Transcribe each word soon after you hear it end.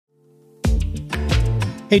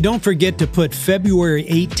Hey, don't forget to put February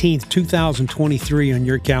 18th, 2023 on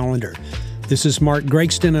your calendar. This is Mark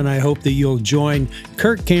Gregston, and I hope that you'll join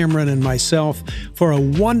Kirk Cameron and myself for a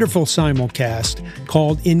wonderful simulcast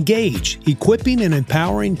called Engage, Equipping and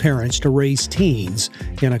Empowering Parents to Raise Teens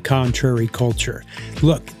in a Contrary Culture.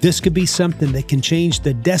 Look, this could be something that can change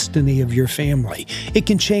the destiny of your family. It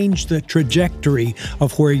can change the trajectory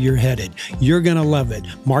of where you're headed. You're going to love it.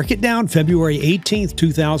 Mark it down, February 18th,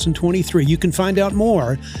 2023. You can find out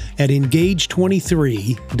more at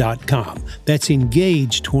engage23.com. That's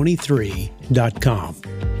engage23.com.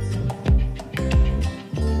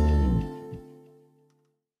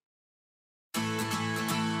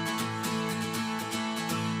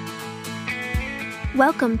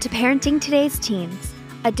 Welcome to Parenting Today's Teens,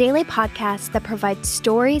 a daily podcast that provides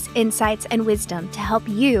stories, insights, and wisdom to help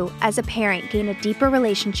you as a parent gain a deeper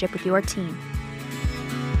relationship with your teen.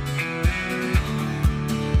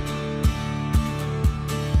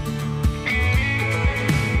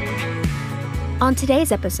 On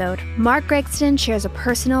today's episode, Mark Gregston shares a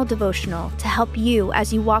personal devotional to help you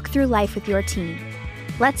as you walk through life with your teen.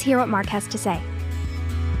 Let's hear what Mark has to say.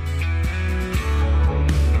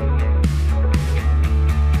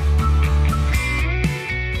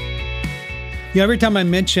 Yeah, every time I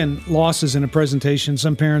mention losses in a presentation,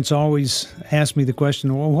 some parents always ask me the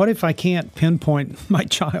question, well, what if I can't pinpoint my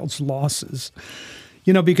child's losses?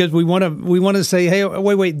 You know, because we want to say, hey,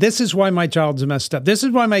 wait, this is why my child's messed up. This is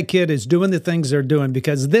why my kid is doing the things they're doing,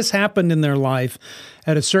 because this happened in their life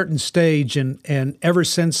at a certain stage, and ever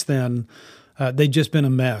since then, they've just been a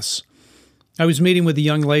mess. I was meeting with a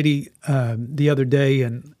young lady the other day,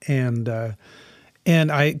 and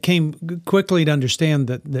I came quickly to understand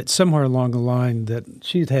that somewhere along the line that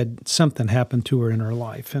she'd had something happen to her in her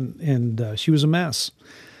life, and she was a mess,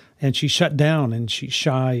 and she shut down, and she's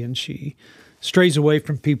shy, and she strays away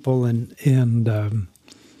from people, and I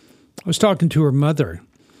was talking to her mother,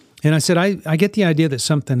 and I said, I get the idea that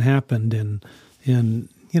something happened in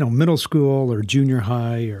middle school or junior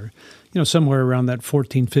high or somewhere around that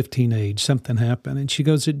 14, 15 age, something happened. And she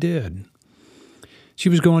goes, it did. She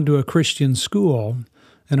was going to a Christian school,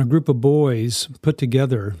 and a group of boys put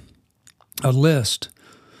together a list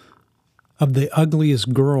of the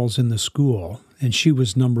ugliest girls in the school, and she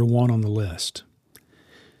was number one on the list.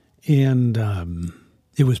 And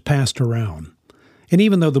it was passed around. And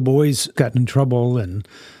even though the boys got in trouble and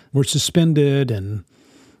were suspended and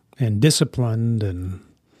disciplined, and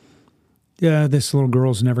this little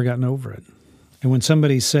girl's never gotten over it. And when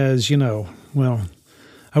somebody says, well,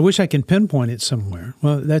 I wish I can pinpoint it somewhere,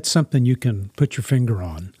 well, that's something you can put your finger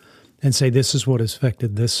on and say, this is what has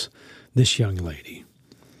affected this young lady.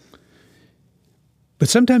 But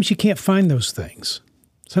sometimes you can't find those things.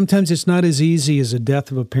 Sometimes it's not as easy as a death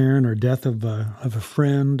of a parent or death of a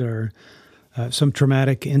friend or some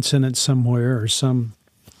traumatic incident somewhere or some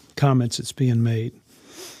comments that's being made.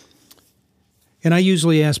 And I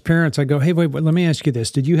usually ask parents, I go, hey, wait, let me ask you this.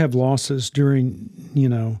 Did you have losses during,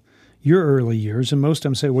 your early years? And most of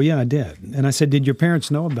them say, well, yeah, I did. And I said, did your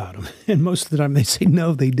parents know about them? And most of the time they say,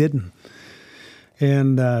 no, they didn't.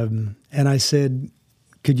 And I said,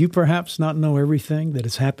 could you perhaps not know everything that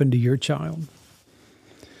has happened to your child?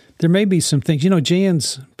 There may be some things.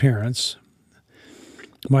 Jan's parents,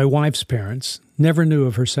 my wife's parents, never knew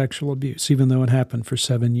of her sexual abuse, even though it happened for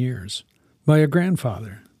 7 years, by a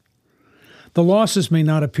grandfather. The losses may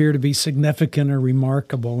not appear to be significant or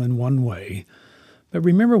remarkable in one way, but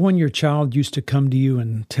remember when your child used to come to you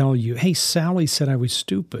and tell you, hey, Sally said I was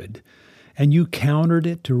stupid, and you countered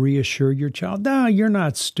it to reassure your child, no, you're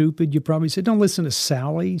not stupid. You probably said, don't listen to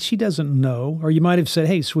Sally. She doesn't know. Or you might have said,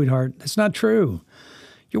 hey, sweetheart, that's not true.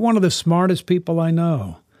 You're one of the smartest people I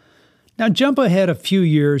know. Now jump ahead a few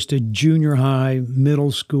years to junior high,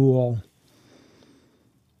 middle school.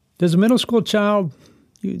 Does a middle school child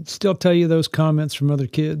still tell you those comments from other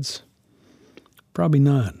kids? Probably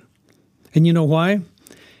not. And you know why?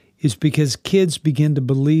 It's because kids begin to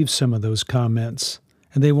believe some of those comments,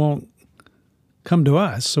 and they won't come to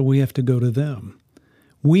us, so we have to go to them.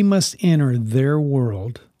 We must enter their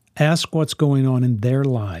world, ask what's going on in their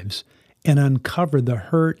lives, and uncover the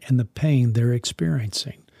hurt and the pain they're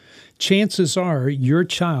experiencing. Chances are your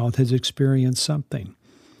child has experienced something.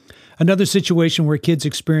 Another situation where kids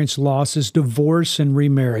experience loss is divorce and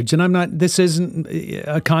remarriage. And this isn't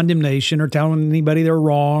a condemnation or telling anybody they're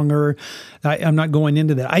wrong, or I'm not going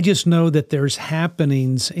into that. I just know that there's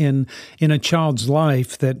happenings in a child's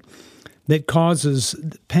life that causes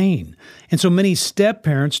pain. And so many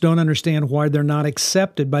step-parents don't understand why they're not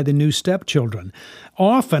accepted by the new stepchildren.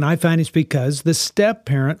 Often, I find it's because the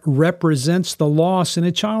step-parent represents the loss in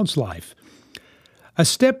a child's life. A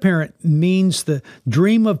step-parent means the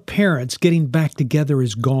dream of parents getting back together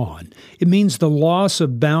is gone. It means the loss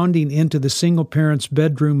of bounding into the single parent's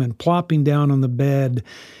bedroom and plopping down on the bed.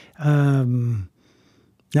 Now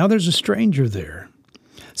there's a stranger there.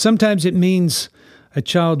 Sometimes it means a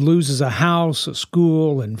child loses a house, a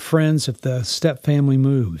school, and friends if the step-family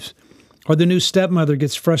moves. Or the new stepmother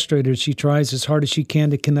gets frustrated as she tries as hard as she can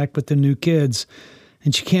to connect with the new kids,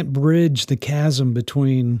 and she can't bridge the chasm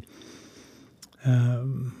between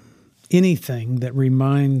anything that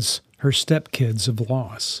reminds her stepkids of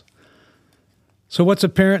loss. So what's a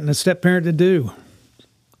parent and a step-parent to do?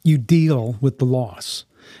 You deal with the loss.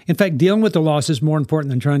 In fact, dealing with the loss is more important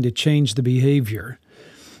than trying to change the behavior.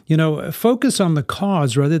 Focus on the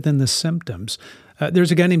cause rather than the symptoms.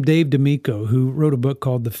 There's a guy named Dave D'Amico who wrote a book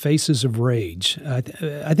called The Faces of Rage. I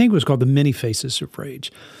think it was called The Many Faces of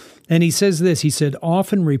Rage. And he says this, he said,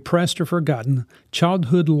 often repressed or forgotten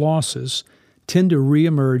childhood losses tend to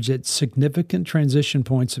reemerge at significant transition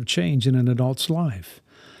points of change in an adult's life.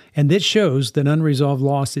 And this shows that unresolved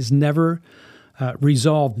loss is never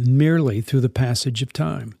resolved merely through the passage of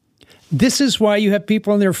time. This is why you have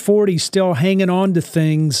people in their 40s still hanging on to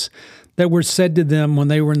things that were said to them when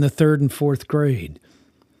they were in the 3rd and 4th grade.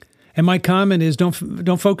 And my comment is don't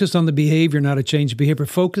focus on the behavior, not a change of behavior.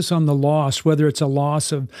 Focus on the loss, whether it's a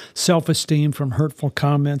loss of self-esteem from hurtful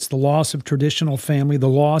comments, the loss of traditional family, the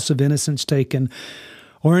loss of innocence taken,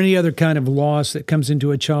 or any other kind of loss that comes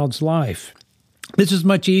into a child's life. This is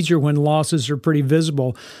much easier when losses are pretty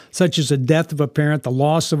visible, such as a death of a parent, the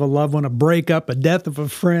loss of a loved one, a breakup, a death of a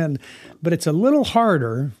friend. But it's a little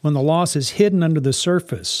harder when the loss is hidden under the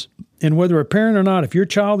surface. And whether a parent or not, if your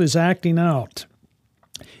child is acting out,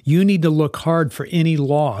 you need to look hard for any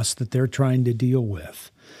loss that they're trying to deal with.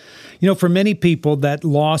 For many people, that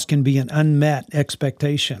loss can be an unmet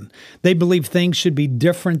expectation. They believe things should be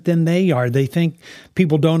different than they are. They think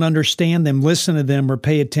people don't understand them, listen to them, or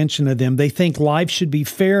pay attention to them. They think life should be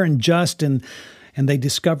fair and just, and they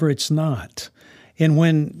discover it's not. And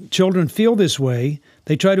when children feel this way,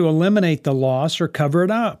 they try to eliminate the loss or cover it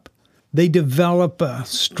up. They develop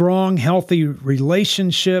strong, healthy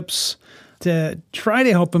relationships to try to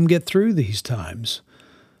help them get through these times.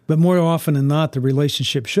 But more often than not, the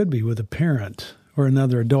relationship should be with a parent or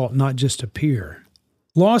another adult, not just a peer.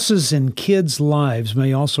 Losses in kids' lives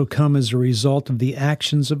may also come as a result of the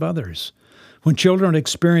actions of others. When children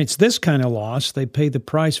experience this kind of loss, they pay the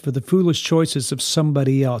price for the foolish choices of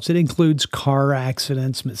somebody else. It includes car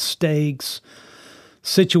accidents, mistakes,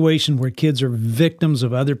 situations where kids are victims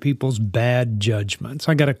of other people's bad judgments.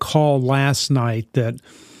 I got a call last night that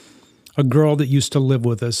a girl that used to live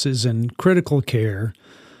with us is in critical care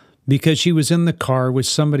because she was in the car with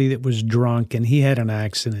somebody that was drunk and he had an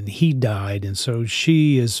accident and he died. And so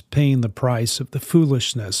she is paying the price of the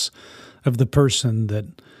foolishness of the person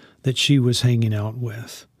that she was hanging out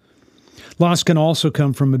with. Loss can also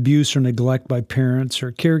come from abuse or neglect by parents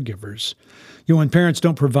or caregivers. When parents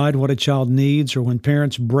don't provide what a child needs or when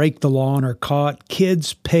parents break the law and are caught,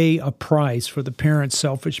 kids pay a price for the parent's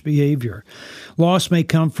selfish behavior. Loss may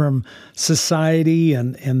come from society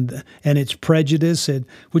and its prejudice,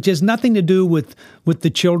 which has nothing to do with the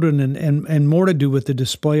children and more to do with the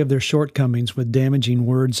display of their shortcomings with damaging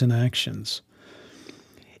words and actions.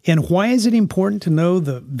 And why is it important to know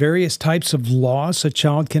the various types of loss a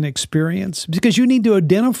child can experience? Because you need to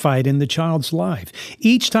identify it in the child's life.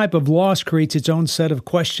 Each type of loss creates its own set of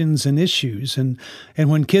questions and issues. And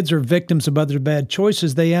when kids are victims of other bad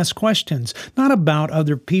choices, they ask questions, not about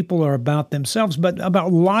other people or about themselves, but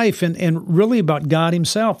about life and really about God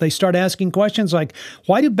himself. They start asking questions like,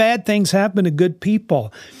 why do bad things happen to good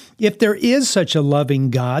people? If there is such a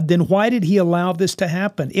loving God, then why did he allow this to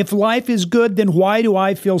happen? If life is good, then why do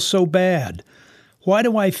I feel so bad? Why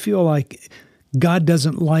do I feel like God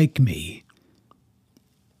doesn't like me?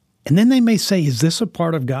 And then they may say, is this a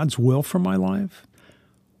part of God's will for my life?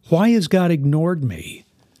 Why has God ignored me?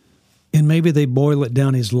 And maybe they boil it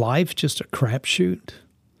down, is life just a crapshoot?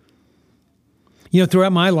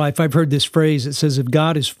 Throughout my life, I've heard this phrase that says, if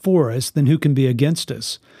God is for us, then who can be against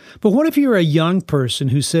us? But what if you're a young person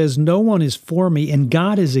who says, no one is for me and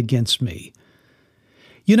God is against me?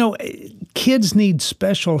 Kids need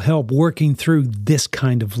special help working through this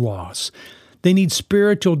kind of loss. They need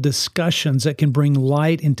spiritual discussions that can bring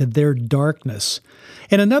light into their darkness.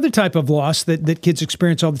 And another type of loss that kids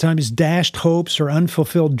experience all the time is dashed hopes or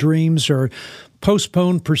unfulfilled dreams or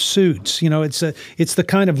postponed pursuits. It's the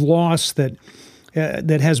kind of loss that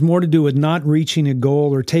has more to do with not reaching a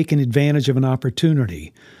goal or taking advantage of an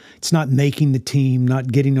opportunity. It's not making the team,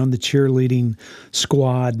 not getting on the cheerleading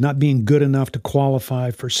squad, not being good enough to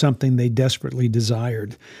qualify for something they desperately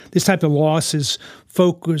desired. This type of loss is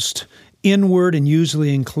focused inward and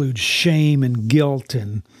usually includes shame and guilt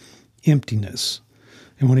and emptiness.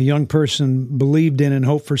 And when a young person believed in and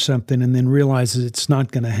hoped for something and then realizes it's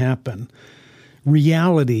not going to happen,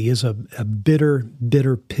 reality is a bitter,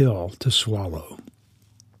 bitter pill to swallow.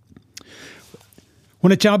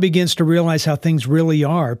 When a child begins to realize how things really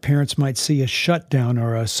are, parents might see a shutdown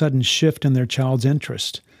or a sudden shift in their child's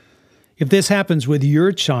interest. If this happens with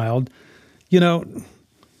your child, don't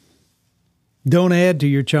add to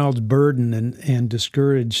your child's burden and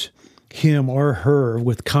discourage him or her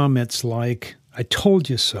with comments like, "I told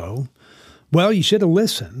you so." "Well, you should have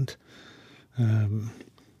listened." Come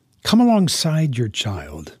alongside your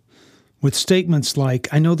child with statements like,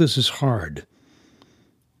 "I know this is hard."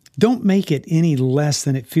 Don't make it any less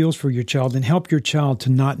than it feels for your child, and help your child to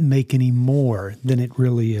not make any more than it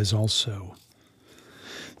really is also.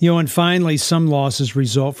 And finally, some losses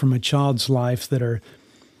result from a child's life that are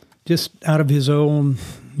just out of his own,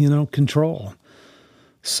 control,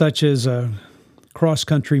 such as a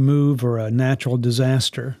cross-country move or a natural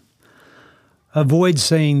disaster. Avoid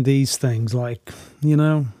saying these things like,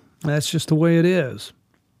 "That's just the way it is."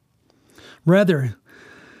 Rather,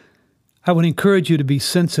 I would encourage you to be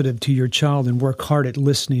sensitive to your child and work hard at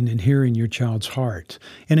listening and hearing your child's heart.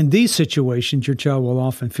 And in these situations, your child will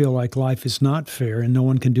often feel like life is not fair and no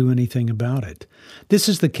one can do anything about it. This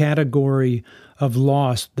is the category of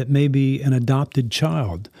loss that maybe an adopted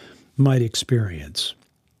child might experience.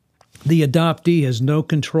 The adoptee has no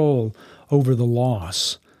control over the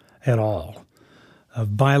loss at all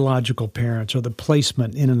of biological parents or the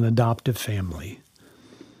placement in an adoptive family.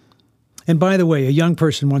 And by the way, a young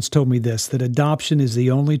person once told me this, that adoption is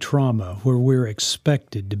the only trauma where we're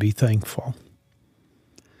expected to be thankful.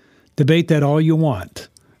 Debate that all you want,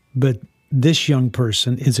 but this young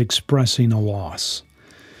person is expressing a loss.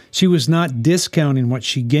 She was not discounting what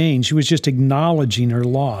she gained. She was just acknowledging her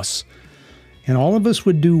loss. And all of us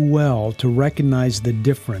would do well to recognize the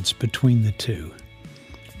difference between the two.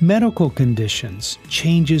 Medical conditions,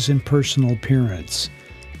 changes in personal appearance,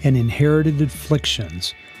 and inherited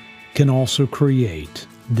afflictions can also create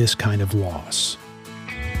this kind of loss.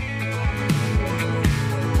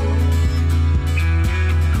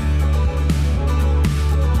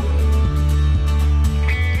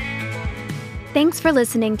 Thanks for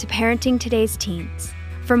listening to Parenting Today's Teens.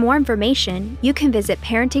 For more information, you can visit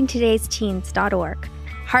parentingtodaysteens.org,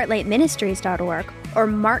 heartlightministries.org, or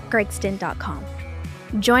markgregston.com.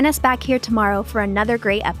 Join us back here tomorrow for another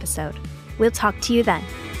great episode. We'll talk to you then.